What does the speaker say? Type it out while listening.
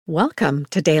Welcome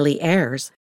to Daily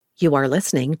Airs. You are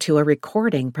listening to a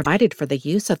recording provided for the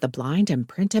use of the blind and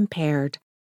print impaired.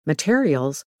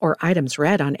 Materials or items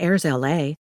read on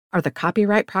AIRSLA are the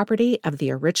copyright property of the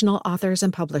original authors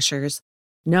and publishers.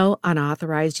 No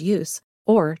unauthorized use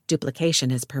or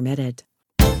duplication is permitted.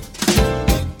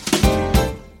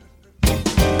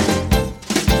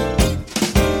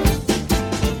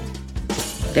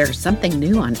 There's something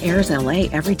new on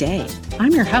AIRSLA every day.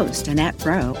 I'm your host, Annette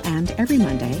Roe, and every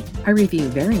Monday, I review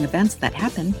varying events that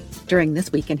happen during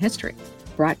this week in history.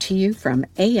 Brought to you from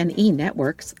A&E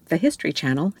Networks, the History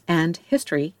Channel, and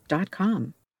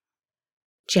History.com.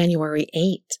 January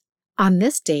 8. On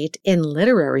this date in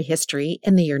literary history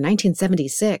in the year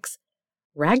 1976,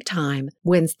 Ragtime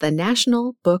wins the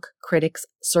National Book Critics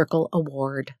Circle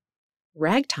Award.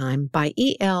 Ragtime by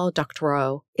E.L.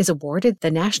 Doctorow is awarded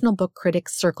the National Book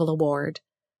Critics Circle Award.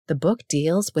 The book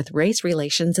deals with race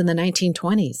relations in the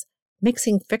 1920s,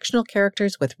 mixing fictional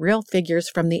characters with real figures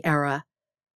from the era.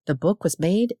 The book was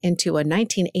made into a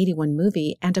 1981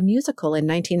 movie and a musical in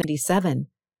 1997.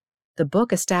 The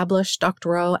book established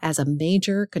Doctorow as a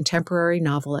major contemporary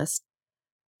novelist.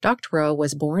 Doctorow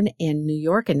was born in New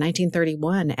York in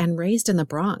 1931 and raised in the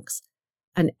Bronx.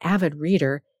 An avid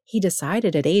reader, he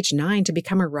decided at age 9 to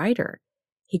become a writer.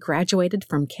 He graduated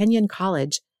from Kenyon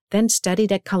College, then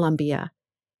studied at Columbia.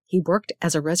 He worked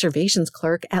as a reservations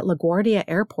clerk at LaGuardia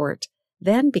Airport,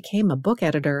 then became a book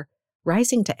editor,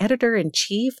 rising to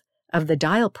editor-in-chief of the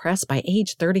Dial Press by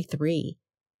age 33.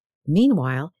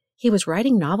 Meanwhile, he was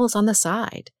writing novels on the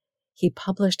side. He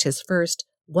published his first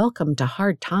Welcome to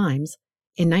Hard Times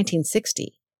in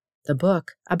 1960. The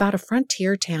book, about a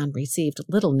frontier town, received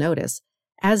little notice,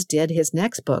 as did his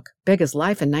next book, Big as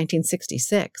Life, in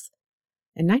 1966.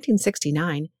 In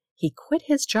 1969, he quit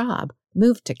his job,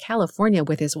 moved to California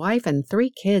with his wife and 3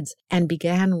 kids, and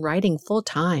began writing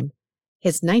full-time.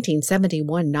 His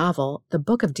 1971 novel, The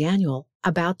Book of Daniel,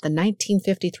 about the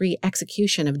 1953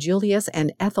 execution of Julius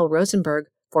and Ethel Rosenberg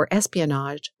for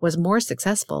espionage, was more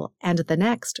successful, and the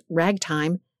next,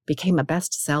 Ragtime, became a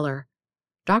bestseller.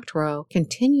 Doctorow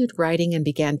continued writing and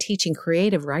began teaching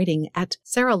creative writing at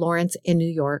Sarah Lawrence in New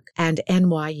York and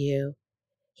NYU.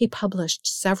 He published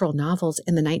several novels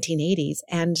in the 1980s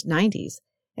and 90s,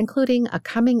 including a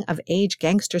coming-of-age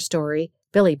gangster story,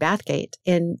 Billy Bathgate,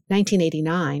 in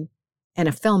 1989, and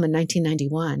a film in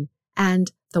 1991,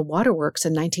 and The Waterworks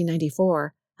in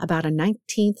 1994, about a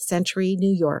 19th century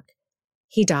New York.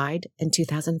 He died in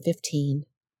 2015.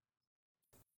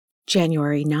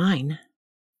 January 9.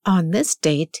 On this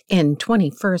date in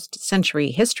 21st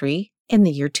century history, in the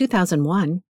year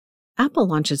 2001, Apple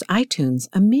launches iTunes,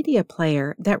 a media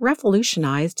player that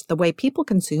revolutionized the way people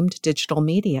consumed digital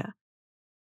media.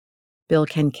 Bill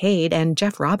Kincaid and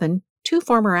Jeff Robin, 2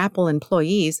 former Apple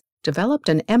employees, developed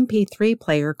an MP3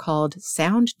 player called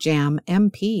Sound Jam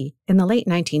MP in the late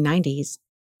 1990s.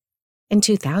 In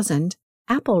 2000,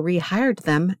 Apple rehired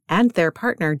them and their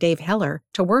partner Dave Heller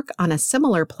to work on a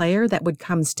similar player that would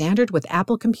come standard with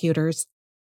Apple computers.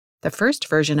 The first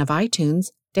version of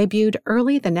iTunes debuted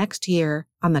early the next year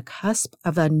on the cusp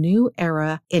of a new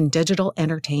era in digital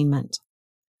entertainment.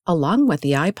 Along with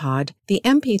the iPod, the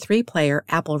MP3 player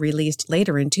Apple released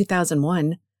later in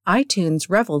 2001, iTunes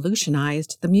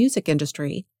revolutionized the music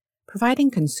industry,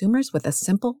 providing consumers with a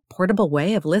simple, portable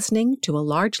way of listening to a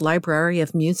large library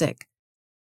of music.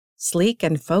 Sleek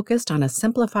and focused on a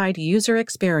simplified user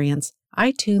experience,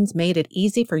 iTunes made it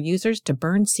easy for users to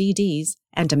burn CDs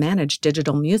and to manage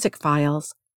digital music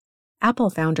files.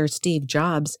 Apple founder Steve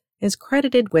Jobs is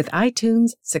credited with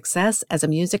iTunes' success as a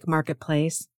music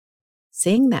marketplace.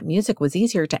 Seeing that music was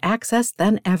easier to access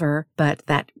than ever, but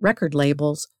that record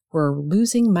labels were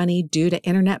losing money due to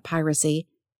internet piracy,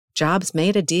 Jobs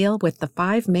made a deal with the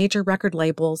 5 major record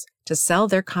labels to sell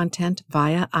their content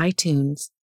via iTunes.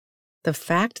 The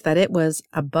fact that it was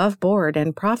above board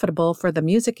and profitable for the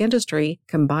music industry,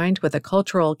 combined with the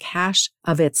cultural cash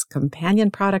of its companion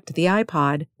product, the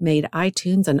iPod, made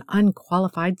iTunes an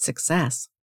unqualified success.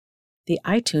 The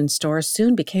iTunes Store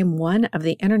soon became one of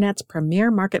the Internet's premier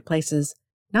marketplaces,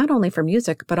 not only for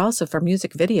music, but also for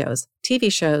music videos,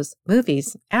 TV shows,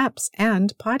 movies, apps,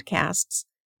 and podcasts.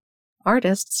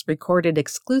 Artists recorded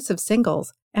exclusive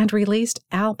singles and released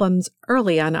albums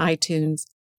early on iTunes,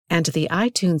 and the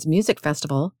iTunes Music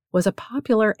Festival was a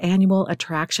popular annual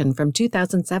attraction from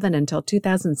 2007 until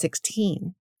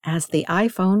 2016. As the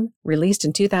iPhone, released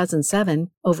in 2007,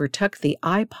 overtook the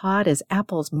iPod as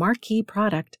Apple's marquee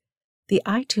product, the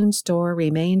iTunes Store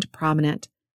remained prominent.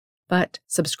 But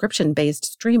subscription-based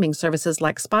streaming services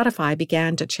like Spotify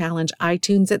began to challenge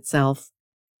iTunes itself.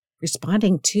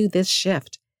 Responding to this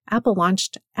shift, Apple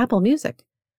launched Apple Music,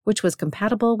 which was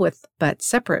compatible with but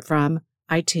separate from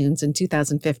iTunes in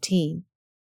 2015.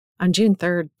 On June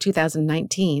 3,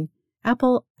 2019,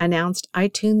 Apple announced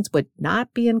iTunes would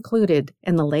not be included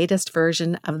in the latest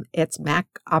version of its Mac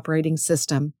operating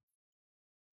system.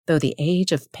 Though the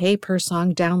age of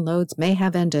pay-per-song downloads may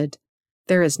have ended,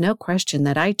 there is no question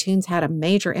that iTunes had a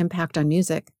major impact on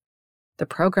music. The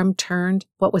program turned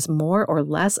what was more or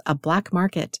less a black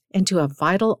market into a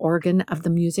vital organ of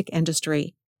the music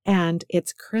industry, and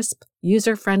its crisp,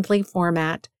 user-friendly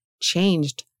format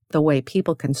changed the way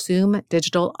people consume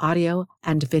digital audio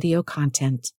and video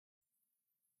content.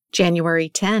 January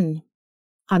 10.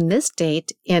 On this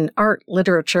date in art,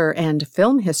 literature, and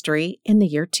film history, in the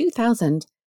year 2000,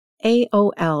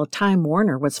 AOL Time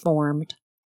Warner was formed.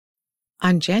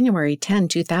 On January 10,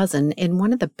 2000, in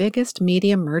one of the biggest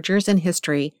media mergers in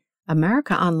history,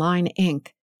 America Online, Inc.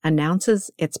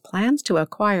 announces its plans to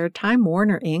acquire Time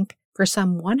Warner, Inc. for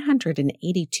some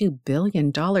 $182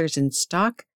 billion in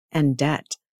stock and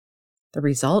debt. The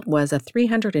result was a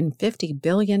 $350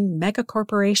 billion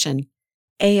megacorporation,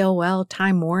 AOL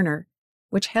Time Warner,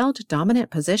 which held dominant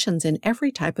positions in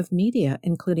every type of media,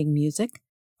 including music,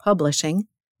 publishing,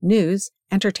 news,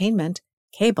 entertainment,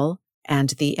 cable, and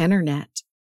the Internet.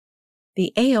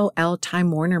 The AOL Time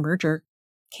Warner merger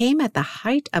came at the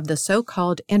height of the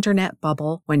so-called Internet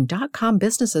bubble when dot-com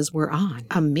businesses were on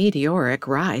a meteoric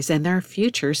rise and their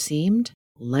future seemed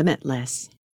limitless.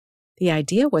 The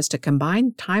idea was to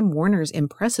combine Time Warner's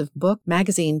impressive book,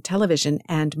 magazine, television,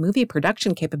 and movie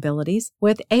production capabilities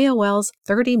with AOL's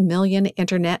 30 million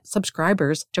Internet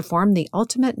subscribers to form the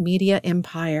ultimate media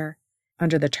empire.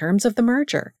 Under the terms of the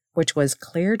merger, which was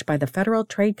cleared by the Federal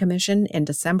Trade Commission in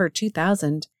December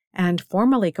 2000 and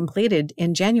formally completed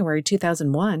in January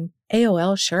 2001,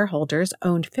 AOL shareholders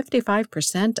owned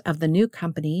 55% of the new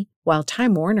company, while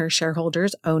Time Warner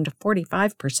shareholders owned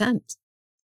 45%.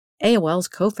 AOL's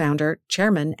co-founder,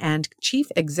 chairman, and chief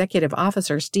executive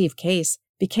officer Steve Case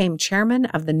became chairman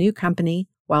of the new company,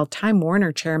 while Time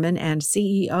Warner chairman and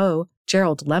CEO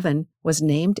Gerald Levin was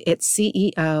named its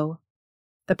CEO.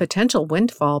 The potential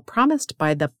windfall promised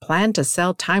by the plan to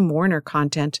sell Time Warner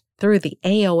content through the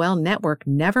AOL network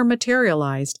never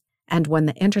materialized, and when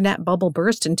the Internet bubble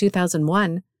burst in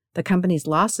 2001, the company's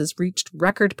losses reached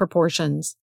record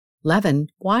proportions. Levin,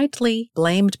 widely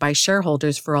blamed by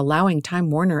shareholders for allowing Time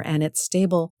Warner and its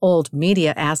stable, old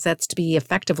media assets to be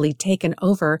effectively taken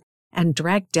over and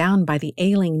dragged down by the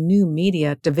ailing new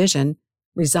media division,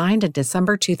 resigned in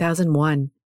December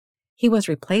 2001. He was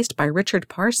replaced by Richard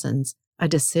Parsons, a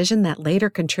decision that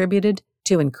later contributed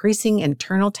to increasing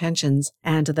internal tensions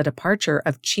and the departure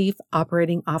of Chief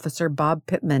Operating Officer Bob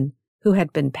Pittman, who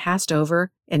had been passed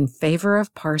over in favor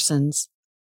of Parsons.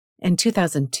 In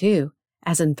 2002,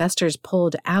 as investors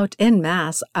pulled out en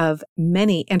masse of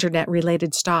many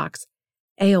Internet-related stocks,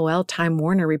 AOL Time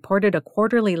Warner reported a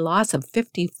quarterly loss of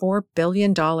 $54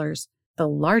 billion, the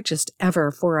largest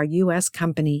ever for a U.S.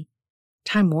 company.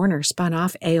 Time Warner spun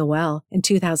off AOL in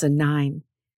 2009.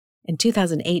 In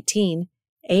 2018,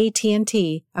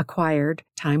 AT&T acquired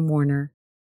Time Warner.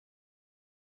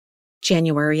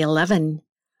 January 11.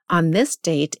 On this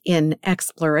date in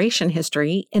exploration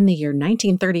history, in the year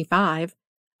 1935,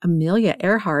 Amelia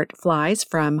Earhart flies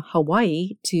from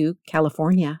Hawaii to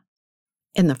California.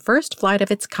 In the first flight of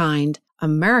its kind,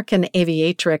 American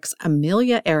aviatrix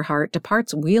Amelia Earhart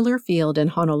departs Wheeler Field in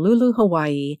Honolulu,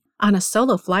 Hawaii, on a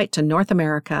solo flight to North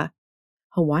America.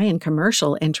 Hawaiian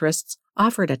commercial interests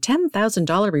offered a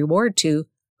 $10,000 reward to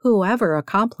whoever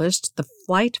accomplished the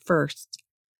flight first.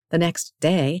 The next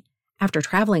day, after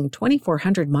traveling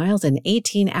 2,400 miles in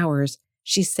 18 hours,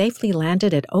 she safely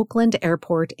landed at Oakland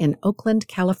Airport in Oakland,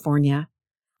 California.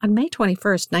 On May 21,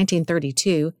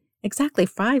 1932, exactly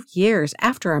 5 years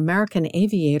after American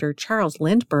aviator Charles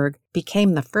Lindbergh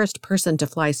became the first person to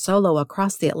fly solo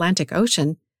across the Atlantic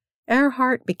Ocean,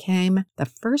 Earhart became the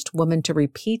first woman to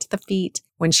repeat the feat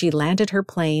when she landed her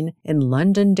plane in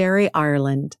Londonderry,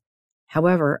 Ireland.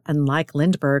 However, unlike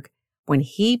Lindbergh, when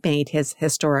he made his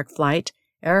historic flight,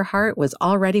 Earhart was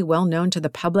already well known to the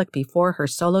public before her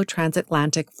solo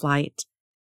transatlantic flight.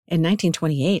 In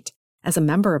 1928, as a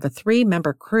member of a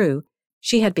 3-member crew,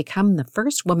 she had become the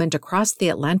first woman to cross the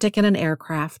Atlantic in an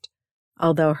aircraft.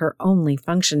 Although her only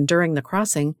function during the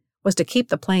crossing was to keep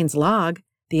the plane's log,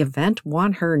 the event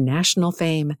won her national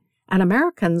fame, and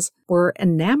Americans were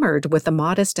enamored with the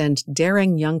modest and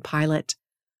daring young pilot.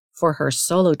 For her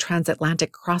solo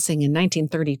transatlantic crossing in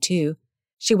 1932,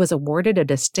 she was awarded a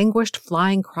Distinguished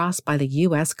Flying Cross by the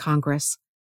U.S. Congress.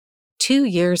 2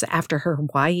 years after her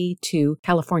Hawaii to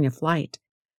California flight,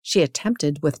 she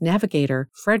attempted with navigator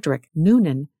Frederick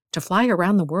Noonan to fly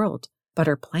around the world, but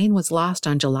her plane was lost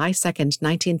on July 2,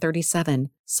 1937,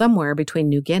 somewhere between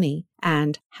New Guinea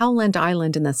and Howland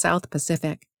Island in the South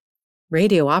Pacific.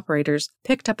 Radio operators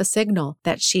picked up a signal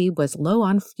that she was low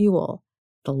on fuel,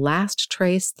 the last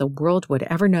trace the world would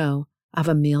ever know of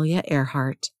Amelia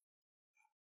Earhart.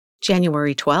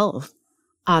 January 12.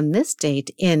 On this date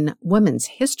in women's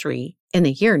history, in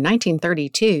the year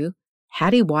 1932,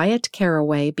 Hattie Wyatt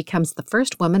Caraway becomes the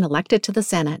first woman elected to the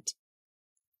Senate.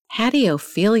 Hattie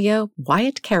Ophelia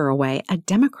Wyatt Caraway, a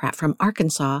Democrat from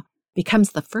Arkansas,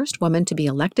 becomes the first woman to be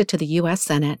elected to the U.S.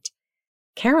 Senate.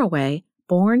 Caraway,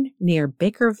 born near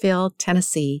Bakerville,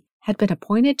 Tennessee, had been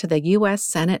appointed to the U.S.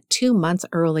 Senate 2 months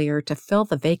earlier to fill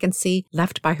the vacancy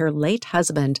left by her late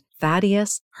husband,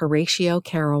 Thaddeus Horatio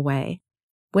Caraway.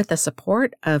 With the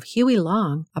support of Huey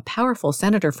Long, a powerful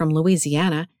senator from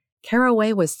Louisiana,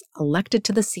 Caraway was elected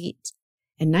to the seat.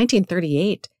 In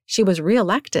 1938, she was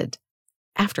re-elected.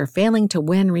 After failing to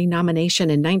win renomination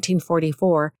in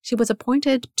 1944, she was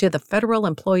appointed to the Federal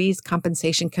Employees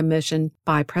Compensation Commission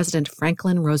by President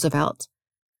Franklin Roosevelt.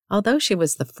 Although she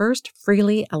was the first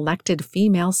freely elected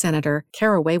female senator,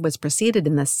 Caraway was preceded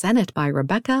in the Senate by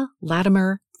Rebecca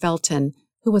Latimer Felton,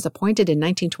 who was appointed in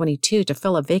 1922 to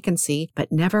fill a vacancy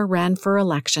but never ran for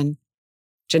election.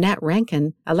 Jeanette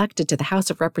Rankin, elected to the House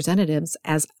of Representatives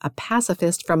as a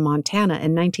pacifist from Montana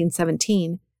in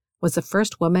 1917, was the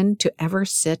first woman to ever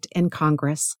sit in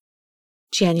Congress.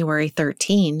 January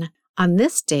 13. On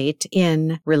this date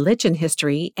in religion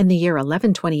history, in the year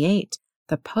 1128,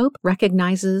 the Pope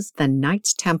recognizes the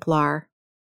Knights Templar.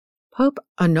 Pope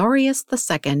Honorius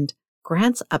II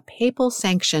grants a papal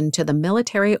sanction to the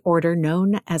military order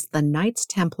known as the Knights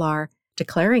Templar,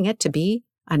 declaring it to be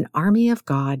an army of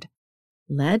God.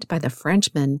 Led by the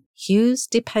Frenchman Hugues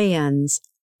de Payens,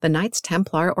 the Knights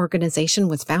Templar organization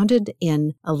was founded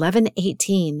in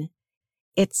 1118.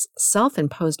 Its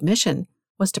self-imposed mission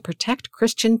was to protect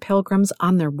Christian pilgrims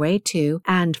on their way to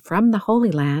and from the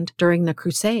Holy Land during the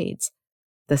Crusades,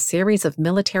 the series of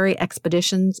military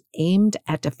expeditions aimed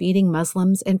at defeating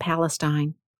Muslims in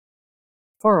Palestine.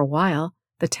 For a while,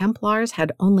 the Templars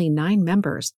had only 9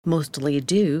 members, mostly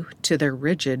due to their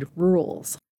rigid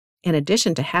rules. In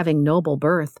addition to having noble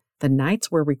birth, the knights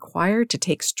were required to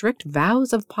take strict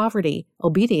vows of poverty,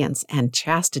 obedience, and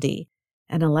chastity.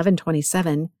 In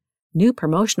 1127, new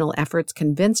promotional efforts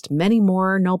convinced many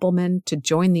more noblemen to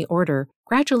join the order,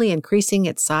 gradually increasing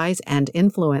its size and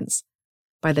influence.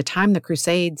 By the time the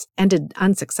Crusades ended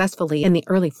unsuccessfully in the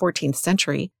early 14th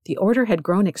century, the order had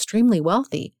grown extremely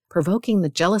wealthy, provoking the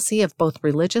jealousy of both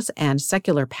religious and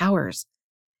secular powers.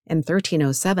 In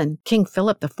 1307, King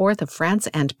Philip IV of France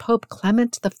and Pope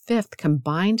Clement V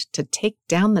combined to take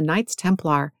down the Knights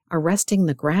Templar, arresting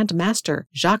the Grand Master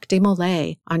Jacques de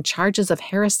Molay on charges of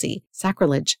heresy,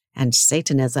 sacrilege, and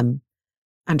Satanism.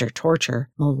 Under torture,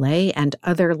 Molay and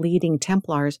other leading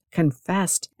Templars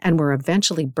confessed and were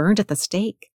eventually burned at the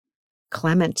stake.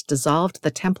 Clement dissolved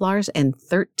the Templars in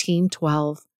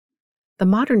 1312. The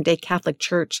modern-day Catholic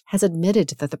Church has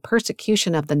admitted that the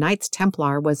persecution of the Knights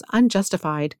Templar was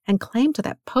unjustified and claimed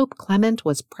that Pope Clement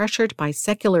was pressured by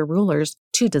secular rulers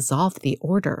to dissolve the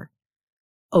order.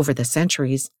 Over the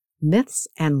centuries, myths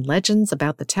and legends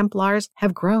about the Templars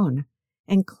have grown,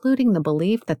 including the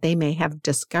belief that they may have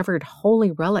discovered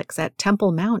holy relics at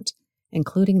Temple Mount,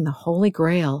 including the Holy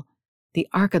Grail, the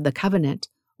Ark of the Covenant,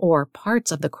 or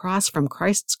parts of the cross from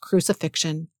Christ's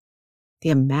crucifixion. The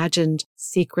imagined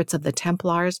secrets of the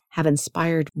Templars have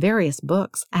inspired various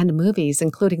books and movies,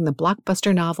 including the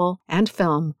blockbuster novel and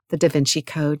film The Da Vinci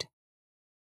Code.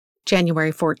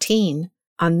 January 14.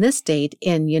 On this date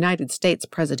in United States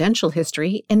presidential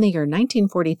history, in the year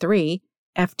 1943,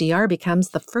 FDR becomes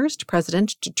the first president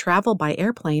to travel by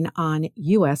airplane on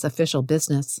U.S. official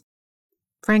business.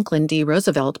 Franklin D.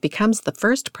 Roosevelt becomes the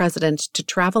first president to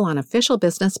travel on official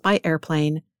business by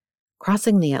airplane.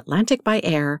 Crossing the Atlantic by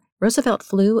air, Roosevelt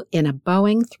flew in a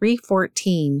Boeing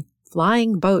 314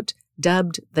 flying boat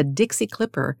dubbed the Dixie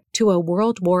Clipper to a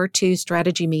World War II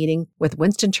strategy meeting with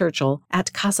Winston Churchill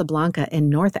at Casablanca in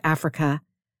North Africa.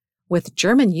 With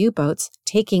German U-boats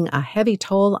taking a heavy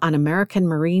toll on American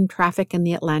marine traffic in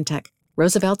the Atlantic,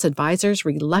 Roosevelt's advisors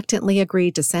reluctantly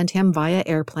agreed to send him via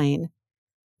airplane.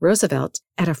 Roosevelt,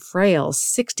 at a frail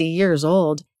 60 years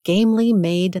old, gamely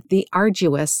made the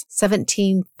arduous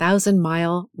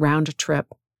 17,000-mile round trip.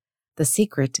 The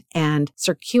secret and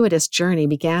circuitous journey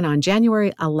began on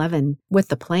January 11, with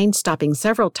the plane stopping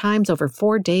several times over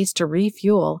 4 days to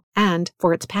refuel and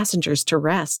for its passengers to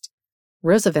rest.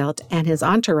 Roosevelt and his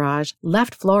entourage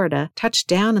left Florida, touched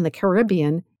down in the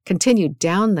Caribbean, continued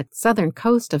down the southern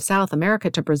coast of South America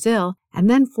to Brazil, and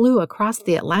then flew across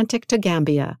the Atlantic to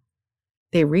Gambia.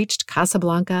 They reached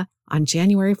Casablanca on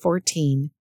January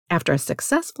 14. After a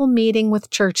successful meeting with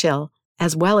Churchill,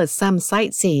 as well as some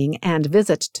sightseeing and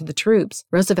visit to the troops,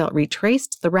 Roosevelt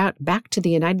retraced the route back to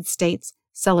the United States,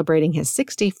 celebrating his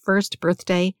 61st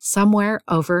birthday somewhere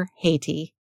over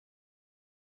Haiti.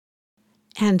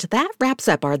 And that wraps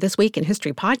up our This Week in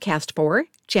History podcast for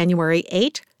January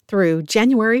 8 through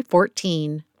January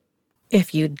 14.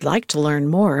 If you'd like to learn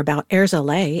more about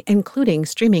AIRSLA, including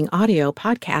streaming audio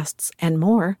podcasts and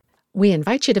more, we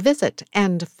invite you to visit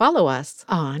and follow us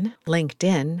on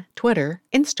LinkedIn, Twitter,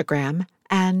 Instagram,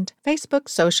 and Facebook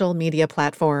social media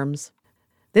platforms.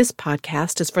 This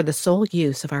podcast is for the sole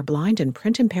use of our blind and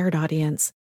print-impaired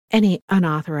audience. Any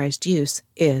unauthorized use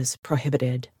is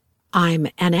prohibited. I'm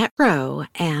Annette Roe,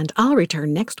 and I'll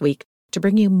return next week to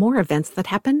bring you more events that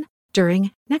happen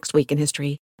during Next Week in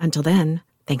History. Until then,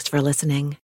 thanks for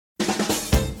listening.